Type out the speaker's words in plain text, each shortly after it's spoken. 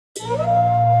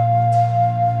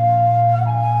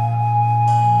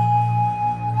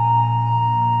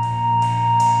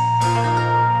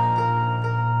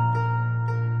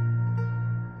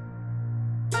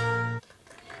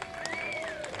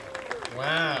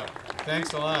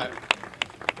Thanks a lot.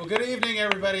 Well, good evening,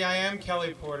 everybody. I am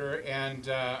Kelly Porter, and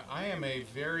I am a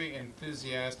very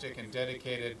enthusiastic and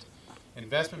dedicated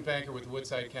investment banker with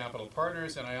Woodside Capital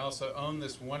Partners, and I also own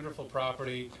this wonderful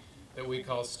property that we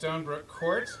call Stonebrook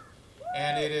Court.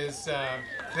 And it is,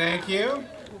 thank you.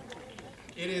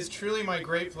 It is truly my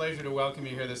great pleasure to welcome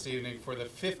you here this evening for the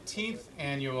 15th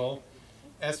annual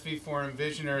SVForum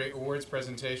Visionary Awards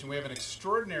presentation. We have an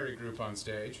extraordinary group on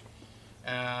stage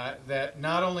that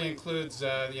not only includes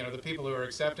the people who are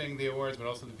accepting the awards, but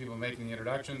also the people making the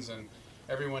introductions and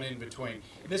everyone in between.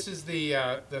 This is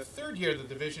the third year that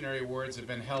the Visionary Awards have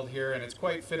been held here, and it's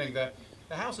quite fitting. The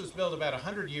house was built about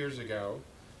 100 years ago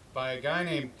by a guy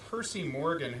named Percy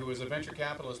Morgan, who was a venture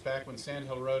capitalist back when Sand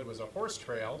Hill Road was a horse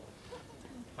trail.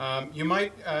 You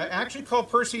might actually call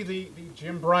Percy the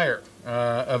Jim Breyer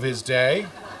of his day.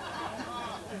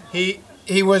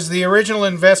 He was the original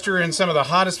investor in some of the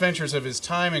hottest ventures of his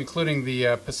time, including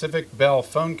the Pacific Bell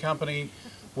Phone Company,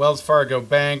 Wells Fargo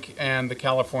Bank, and the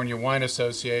California Wine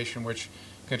Association, which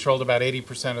controlled about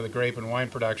 80% of the grape and wine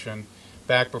production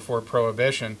back before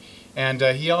Prohibition. And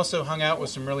he also hung out with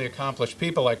some really accomplished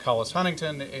people like Hollis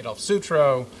Huntington, Adolph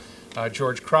Sutro,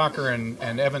 George Crocker,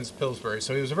 and Evans Pillsbury.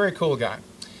 So he was a very cool guy.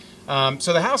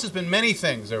 So the house has been many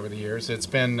things over the years. It's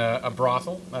been a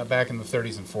brothel back in the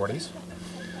 30s and 40s.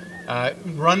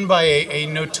 Run by a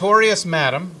notorious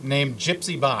madam named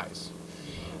Gypsy Buys.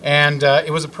 And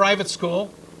it was a private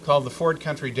school called the Ford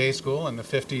Country Day School in the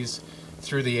 50s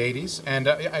through the 80s. And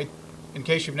in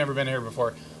case you've never been here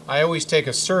before, I always take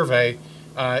a survey.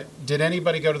 Did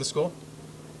anybody go to the school?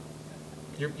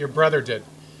 Your brother did.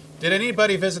 Did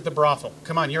anybody visit the brothel?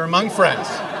 Come on, you're among friends.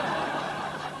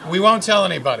 We won't tell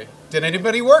anybody. Did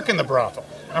anybody work in the brothel?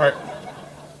 All right.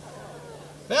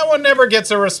 That one never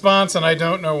gets a response, and I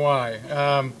don't know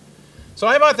why. So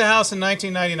I bought the house in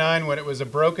 1999 when it was a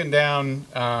broken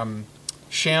down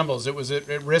shambles. It was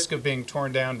at risk of being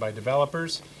torn down by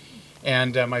developers.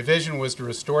 And my vision was to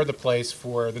restore the place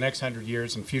for the next 100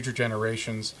 years and future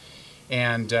generations.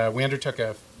 And we undertook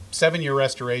a 7-year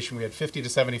restoration. We had 50 to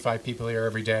 75 people here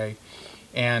every day.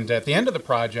 And at the end of the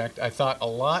project, I thought a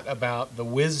lot about the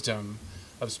wisdom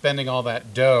of spending all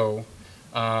that dough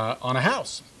on a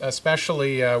house,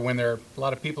 especially when there are a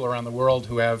lot of people around the world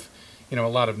who have, a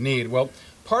lot of need. Well,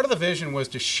 part of the vision was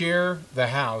to share the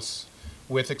house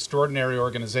with extraordinary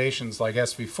organizations like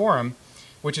SVForum,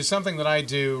 which is something that I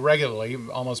do regularly,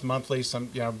 almost monthly.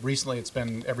 Recently it's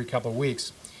been every couple of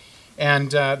weeks.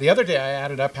 And the other day I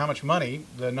added up how much money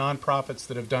the nonprofits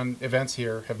that have done events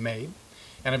here have made.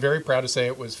 And I'm very proud to say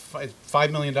it was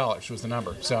 $5 million was the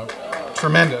number. So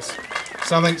tremendous.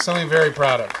 Something very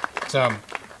proud of.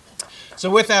 So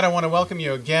with that, I want to welcome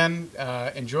you again.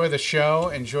 Enjoy the show.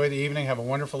 Enjoy the evening. Have a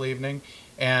wonderful evening.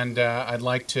 And I'd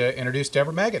like to introduce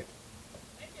Deborah Magid.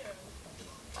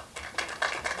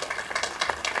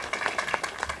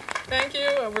 Thank you.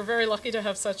 We're very lucky to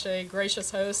have such a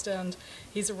gracious host, and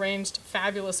he's arranged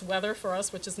fabulous weather for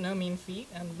us, which is no mean feat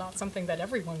and not something that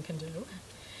everyone can do.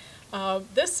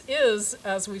 This is,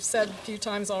 as we've said a few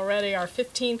times already, our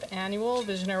 15th annual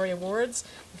Visionary Awards.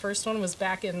 The first one was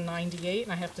back in '98,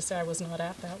 and I have to say I was not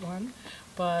at that one.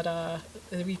 But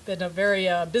we've been a very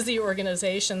busy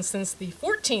organization since the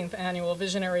 14th annual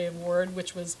Visionary Award,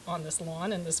 which was on this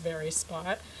lawn in this very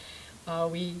spot.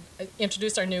 We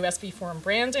introduced our new SVForum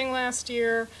branding last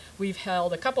year. We've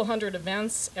held a couple hundred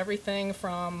events, everything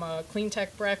from clean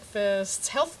tech breakfasts,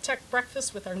 health tech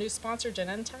breakfasts with our new sponsor,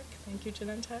 Genentech. Thank you,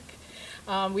 Genentech.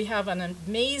 We have an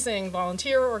amazing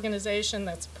volunteer organization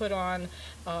that's put on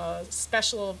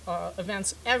special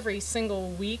events every single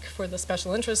week for the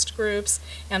special interest groups,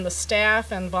 and the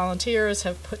staff and volunteers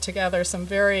have put together some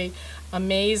very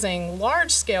amazing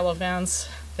large-scale events,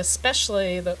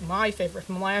 especially my favorite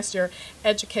from last year,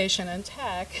 Education and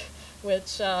Tech,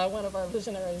 which one of our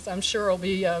visionaries I'm sure will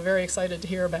be very excited to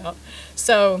hear about.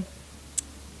 So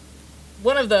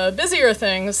one of the busier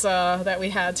things that we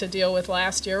had to deal with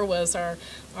last year was our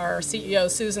CEO,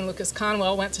 Susan Lucas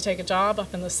Conwell, went to take a job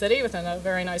up in the city within a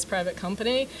very nice private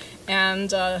company. And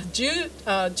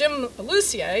Jim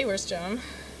Lucier, where's Jim?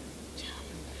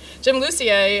 Jim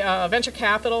Lucier, a venture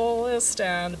capitalist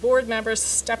and board members,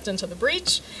 stepped into the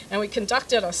breach, and we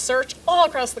conducted a search all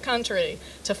across the country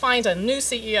to find a new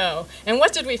CEO. And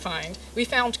what did we find? We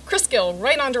found Chris Gill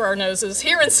right under our noses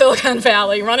here in Silicon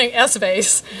Valley running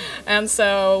S-Base. And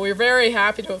so we're very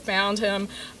happy to have found him.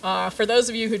 For those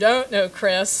of you who don't know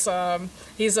Chris,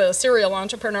 He's a serial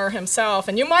entrepreneur himself,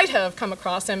 and you might have come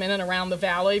across him in and around the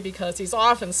Valley because he's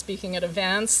often speaking at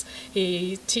events.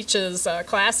 He teaches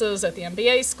classes at the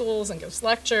MBA schools and gives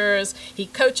lectures. He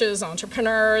coaches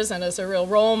entrepreneurs and is a real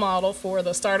role model for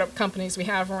the startup companies we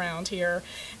have around here.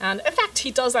 And in fact, he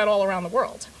does that all around the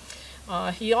world.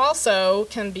 He also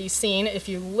can be seen, if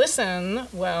you listen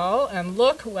well and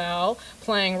look well,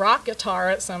 playing rock guitar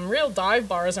at some real dive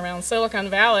bars around Silicon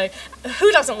Valley.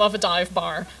 Who doesn't love a dive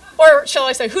bar? Or shall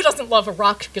I say, who doesn't love a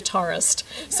rock guitarist?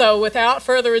 So without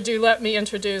further ado, let me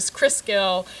introduce Chris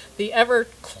Gill, the ever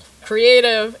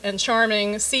creative and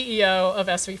charming CEO of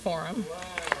SVForum.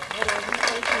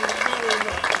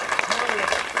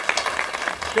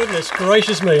 Goodness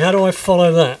gracious me, how do I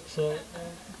follow that? So,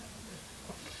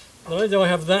 not only do I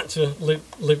have that to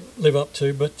live up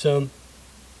to, but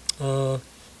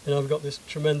I've got this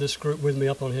tremendous group with me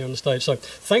up on here on the stage. So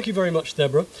thank you very much,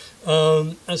 Deborah.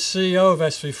 As CEO of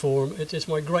SVForum, it is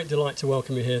my great delight to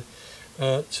welcome you here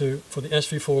for the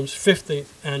SVForum's 15th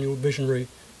annual Visionary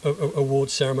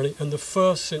Awards ceremony, and the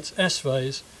first since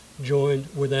SVAs joined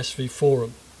with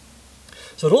SVForum.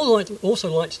 So I'd also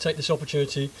like to take this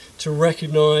opportunity to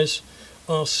recognise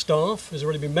our staff, as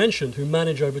already been mentioned, who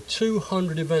manage over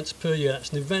 200 events per year.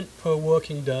 That's an event per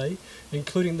working day,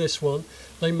 including this one.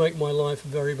 They make my life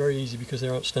very, very easy because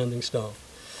they're outstanding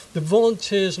staff. The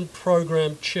volunteers and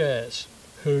program chairs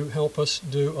who help us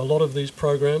do a lot of these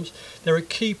programs, they're a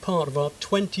key part of our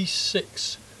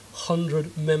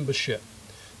 2,600 membership.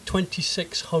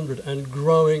 2,600 and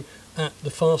growing at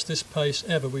the fastest pace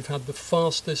ever. We've had the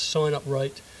fastest sign-up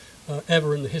rate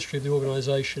ever in the history of the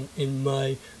organisation in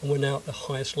May, and we're now at the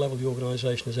highest level the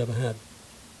organisation has ever had.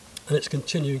 And it's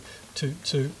continuing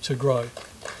to grow.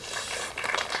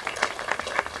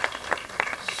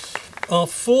 Our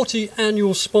 40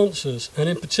 annual sponsors, and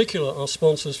in particular our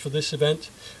sponsors for this event,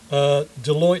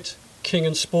 Deloitte,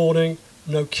 King & Spalding,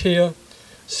 Nokia,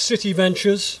 City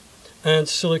Ventures, and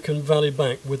Silicon Valley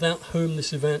Bank, without whom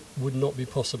this event would not be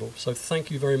possible. So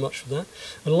thank you very much for that.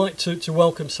 And I'd like to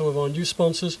welcome some of our new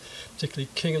sponsors, particularly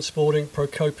King & Spalding,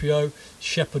 Procopio,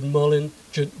 Shepherd Mullin,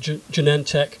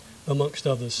 Genentech, amongst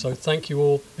others. So thank you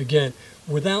all again.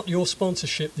 Without your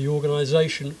sponsorship, the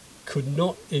organisation could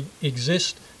not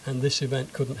exist, and this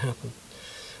event couldn't happen.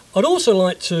 I'd also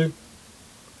like to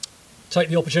take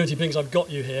the opportunity, because I've got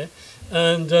you here,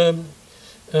 and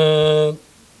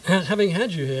having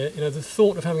had you here, the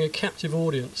thought of having a captive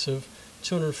audience of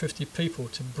 250 people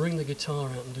to bring the guitar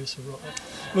out and do some rock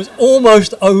was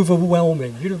almost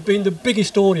overwhelming. You'd have been the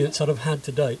biggest audience I'd have had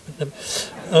to date.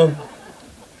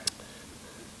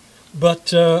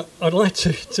 But I'd like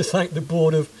to thank the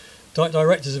board of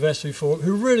directors of SVForum,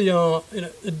 who really are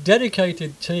a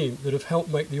dedicated team that have helped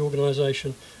make the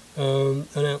organisation an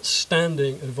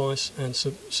outstanding advice and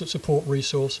support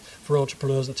resource for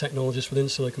entrepreneurs and technologists within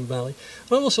Silicon Valley.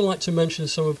 And I'd also like to mention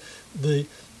some of the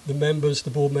members,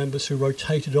 the board members who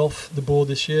rotated off the board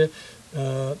this year.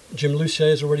 Jim Lucier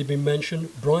has already been mentioned,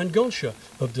 Brian Gonsher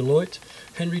of Deloitte,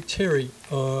 Henry Thierry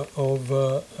of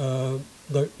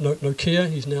Nokia.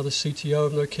 He's now the CTO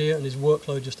of Nokia, and his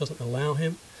workload just doesn't allow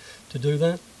him to do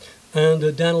that.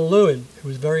 And Daniel Lewin, who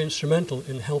was very instrumental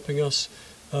in helping us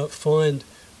find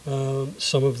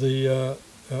some of the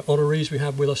honorees we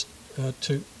have with us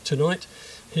tonight.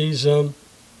 He's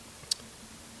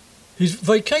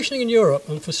vacationing in Europe,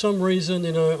 and for some reason,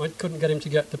 I couldn't get him to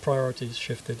get the priorities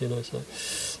shifted, so.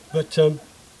 But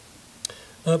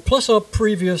plus our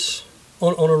previous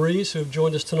honorees who have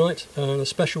joined us tonight, and a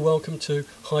special welcome to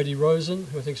Heidi Rosen,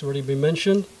 who I think has already been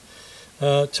mentioned.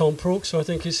 Tom Brooks, who I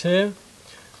think is here.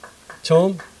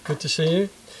 Tom, good to see you.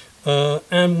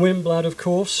 Anne Wimblad, of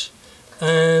course,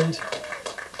 and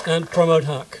Pramod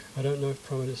Haq. I don't know if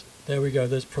Pramod is. There we go,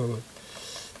 there's Pramod.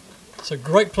 It's a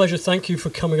great pleasure. Thank you for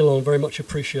coming along. Very much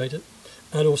appreciate it.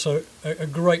 And also a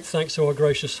great thanks to our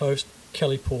gracious host,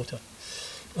 Kelly Porter.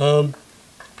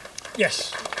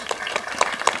 Yes.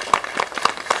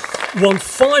 One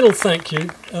final thank you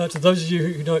to those of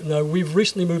you who don't know. We've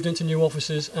recently moved into new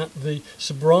offices at the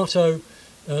Subrato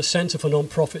Centre for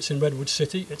Non-Profits in Redwood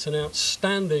City. It's an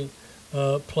outstanding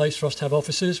place for us to have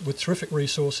offices with terrific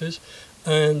resources,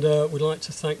 and we'd like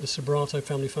to thank the Subrato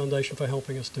Family Foundation for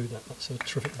helping us do that. That's a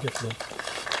terrific gift for them.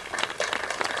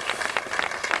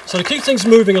 So to keep things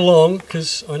moving along,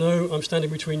 because I know I'm standing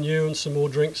between you and some more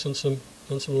drinks and some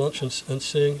lunch and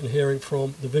seeing and hearing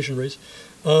from the visionaries,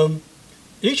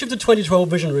 each of the 2012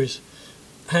 visionaries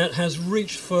has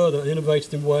reached further and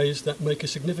innovated in ways that make a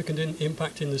significant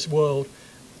impact in this world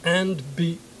and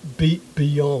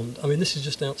beyond. I mean, this is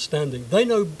just outstanding. They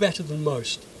know better than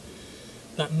most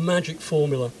that magic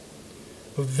formula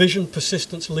of vision,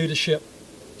 persistence, leadership,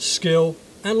 skill,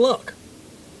 and luck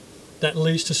that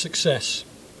leads to success.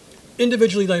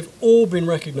 Individually, they've all been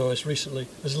recognised recently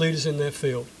as leaders in their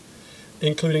field,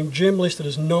 including Jim listed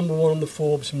as #1 on the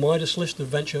Forbes Midas list of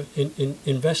venture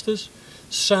investors,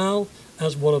 Sal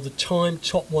as one of the Time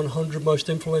top 100 most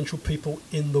influential people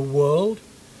in the world,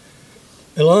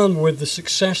 Elon with the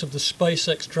success of the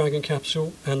SpaceX Dragon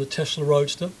capsule and the Tesla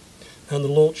Roadster and the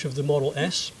launch of the Model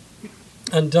S,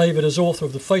 and David as author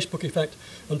of The Facebook Effect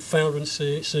and founder and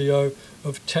CEO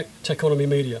of Techonomy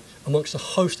Media, amongst a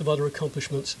host of other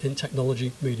accomplishments in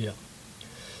technology media.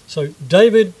 So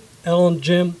David, Elon,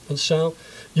 Jim, and Sal,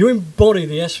 you embody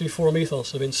the SVForum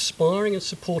ethos of inspiring and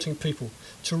supporting people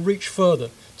to reach further,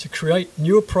 to create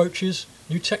new approaches,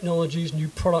 new technologies, new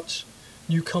products,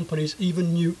 new companies,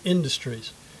 even new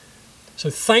industries. So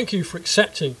thank you for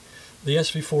accepting the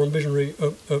SVForum Visionary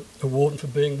Award and for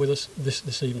being with us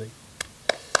this evening.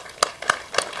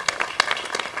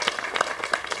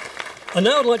 And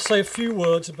now I'd like to say a few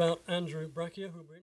words about Andrew Bracchia, who